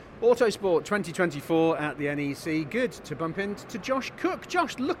Autosport 2024 at the NEC. Good to bump into Josh Cook.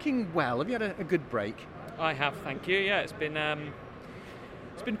 Josh, looking well. Have you had a good break? I have, thank you. Yeah, it's been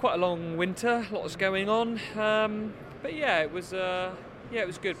quite a long winter. Lots going on, but yeah, it was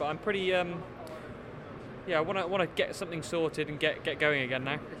good. But I'm pretty. I want to get something sorted and get going again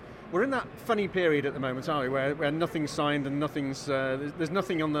now. We're in that funny period at the moment, aren't we, where nothing's signed and nothing's there's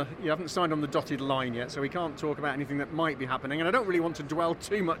nothing on you haven't signed on the dotted line yet, so we can't talk about anything that might be happening. And I don't really want to dwell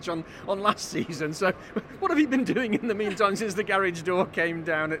too much on last season. So, what have you been doing in the meantime since the garage door came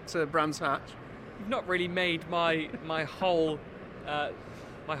down at Brands Hatch? You've not really made my whole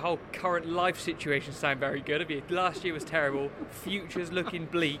current life situation sound very good, have you? Last year was terrible. Future's looking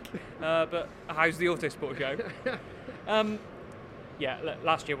bleak. But how's the Autosport show? Yeah,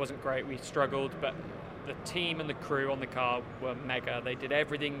 last year wasn't great. We struggled, but the team and the crew on the car were mega. They did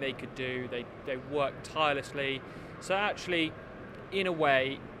everything they could do. They worked tirelessly. So actually, in a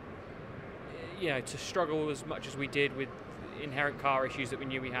way, to struggle as much as we did with inherent car issues that we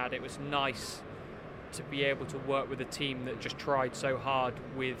knew we had, it was nice to be able to work with a team that just tried so hard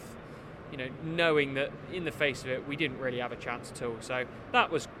with, knowing that in the face of it, we didn't really have a chance at all. So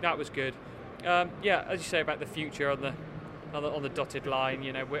that was good. As you say about the future on the dotted line,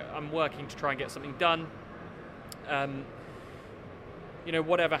 I'm working to try and get something done.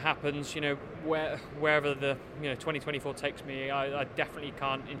 Whatever happens, wherever the 2024 takes me, I definitely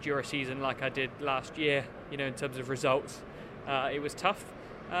can't endure a season like I did last year. In terms of results, it was tough,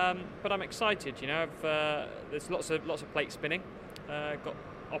 but I'm excited. There's lots of plate spinning. Got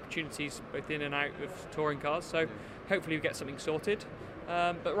opportunities both in and out of touring cars, so hopefully we get something sorted.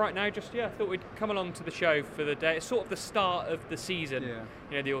 But right now, thought we'd come along to the show for the day. It's sort of the start of the season,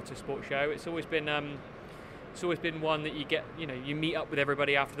 the Autosport show. It's always been one that you get, you meet up with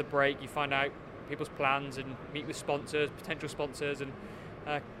everybody after the break, you find out people's plans and meet with potential sponsors, and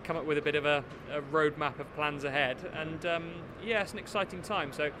come up with a bit of a roadmap of plans ahead. And it's an exciting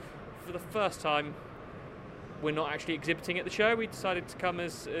time. So for the first time, we're not actually exhibiting at the show. We decided to come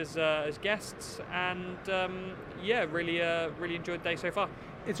as guests, and really enjoyed the day so far.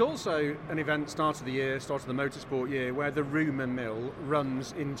 It's also an event, start of the motorsport year, where the rumour mill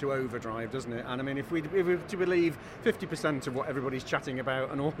runs into overdrive, doesn't it? And I mean, if we were to believe 50% of what everybody's chatting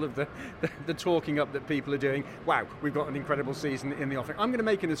about and all of the talking up that people are doing, wow, we've got an incredible season in the offing. I'm going to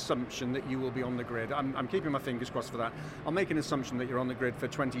make an assumption that you will be on the grid. I'm keeping my fingers crossed for that. I'll make an assumption that you're on the grid for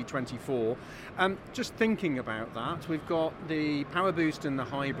 2024. Just thinking about that, we've got the Power Boost and the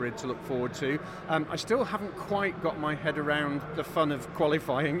Hybrid to look forward to. I still haven't quite got my head around the fun of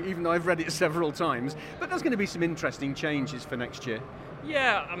qualifying, even though I've read it several times, but there's going to be some interesting changes for next year.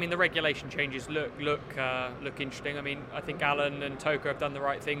 Yeah, I mean, the regulation changes look interesting. I mean, I think Alan and Toka have done the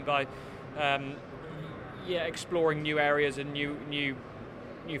right thing by exploring new areas and new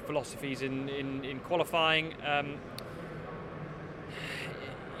philosophies in qualifying. I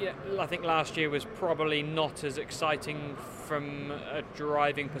think last year was probably not as exciting from a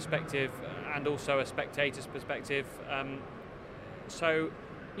driving perspective and also a spectator's perspective. So,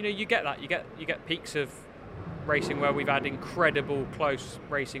 you get that. You get peaks of racing where we've had incredible close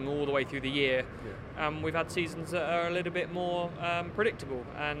racing all the way through the year. We've had seasons that are a little bit more predictable.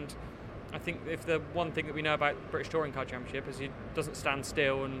 And I think if the one thing that we know about the British Touring Car Championship is it doesn't stand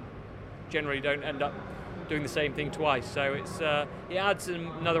still and generally don't end up doing the same thing twice. So it adds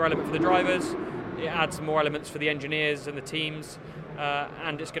another element for the drivers. It adds more elements for the engineers and the teams.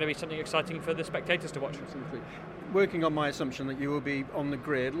 And it's going to be something exciting for the spectators to watch. Absolutely. Working on my assumption that you will be on the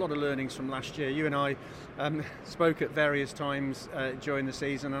grid, a lot of learnings from last year. You and I spoke at various times during the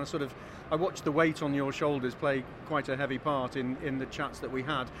season, and I watched the weight on your shoulders play quite a heavy part in the chats that we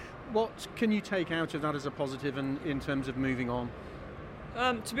had. What can you take out of that as a positive and in terms of moving on?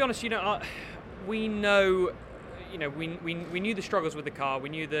 To be honest, we know, we knew the struggles with the car. We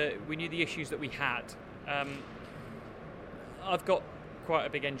knew the issues that we had. I've got quite a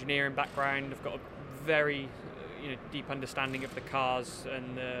big engineering background. I've got a very deep understanding of the cars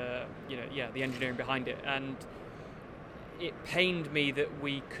and the engineering behind it. And it pained me that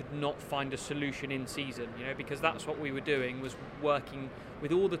we could not find a solution in season. Because that's what we were doing, was working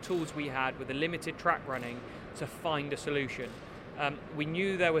with all the tools we had with a limited track running to find a solution. We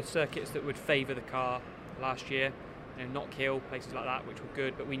knew there were circuits that would favour the car last year. Knock Hill, places like that, which were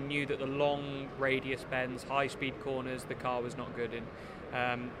good, but we knew that the long radius bends, high-speed corners, the car was not good in.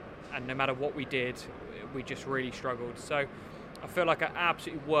 And no matter what we did, we just really struggled. So I feel like I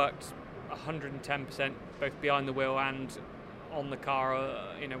absolutely worked 110%, both behind the wheel and on the car.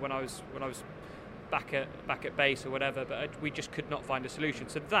 When I was back at base or whatever, but we just could not find a solution.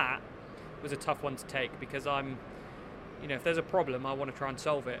 So that was a tough one to take, because I'm if there's a problem, I want to try and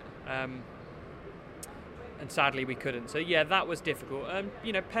solve it. And sadly, we couldn't. So yeah, that was difficult.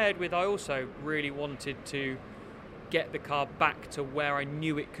 Paired with, I also really wanted to get the car back to where I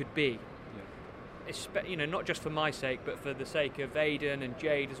knew it could be. Not just for my sake, but for the sake of Aidan and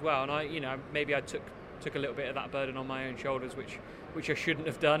Jade as well. And maybe I took a little bit of that burden on my own shoulders, which I shouldn't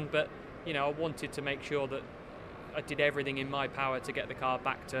have done. But I wanted to make sure that I did everything in my power to get the car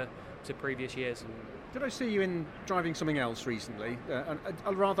back to previous years. Did I see you in driving something else recently?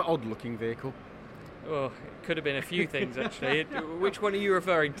 A rather odd-looking vehicle. Oh, it could have been a few things actually. Which one are you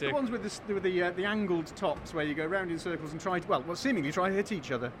referring to? The ones with the angled tops, where you go round in circles and seemingly try to hit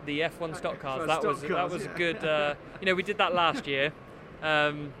each other. The F1 stock cars. That was yeah. good. We did that last year,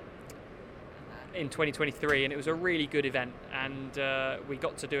 in 2023, and it was a really good event. And we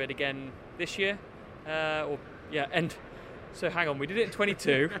got to do it again this year. And so hang on, we did it in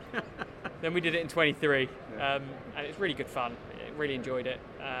 22, then we did it in 23, and it's really good fun. I really enjoyed it.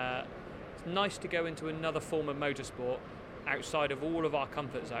 It's nice to go into another form of motorsport outside of all of our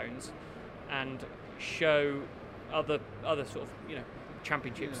comfort zones and show other sort of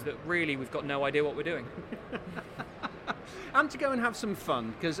championships that really we've got no idea what we're doing. And to go and have some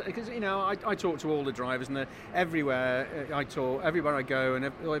fun, because I talk to all the drivers, and everywhere I go, and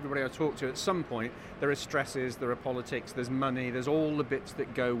everybody I talk to, at some point there are stresses, there are politics, there's money, there's all the bits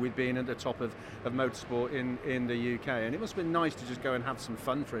that go with being at the top of motorsport in the UK, and it must have been nice to just go and have some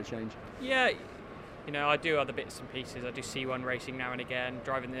fun for a change. Yeah. I do other bits and pieces. I do C1 racing now and again.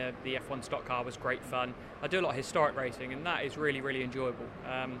 Driving the F1 stock car was great fun. I do a lot of historic racing, and that is really, really enjoyable.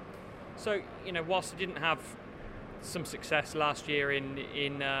 Whilst I didn't have some success last year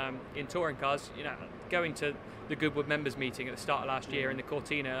in touring cars, going to the Goodwood members meeting at the start of last year in the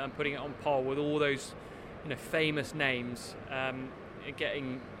Cortina and putting it on pole with all those famous names,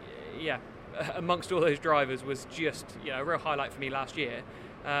 getting amongst all those drivers was just a real highlight for me last year.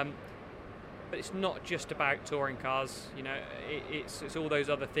 But it's not just about touring cars, it's all those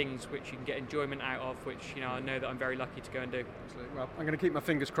other things which you can get enjoyment out of, which I know that I'm very lucky to go and do. Absolutely. Well, I'm going to keep my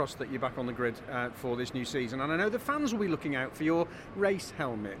fingers crossed that you're back on the grid for this new season, and I know the fans will be looking out for your race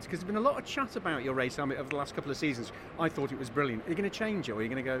helmet, because there's been a lot of chat about your race helmet over the last couple of seasons. I thought it was brilliant. Are you going to change it, or are you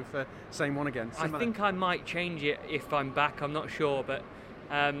going to go for same one again? I think I might change it if I'm back. I'm not sure, but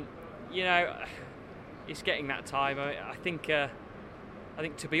it's getting that time. I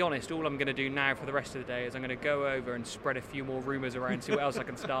think, to be honest, all I'm going to do now for the rest of the day is I'm going to go over and spread a few more rumours around, see what else I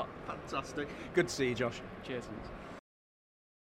can start. Fantastic. Good to see you, Josh. Cheers.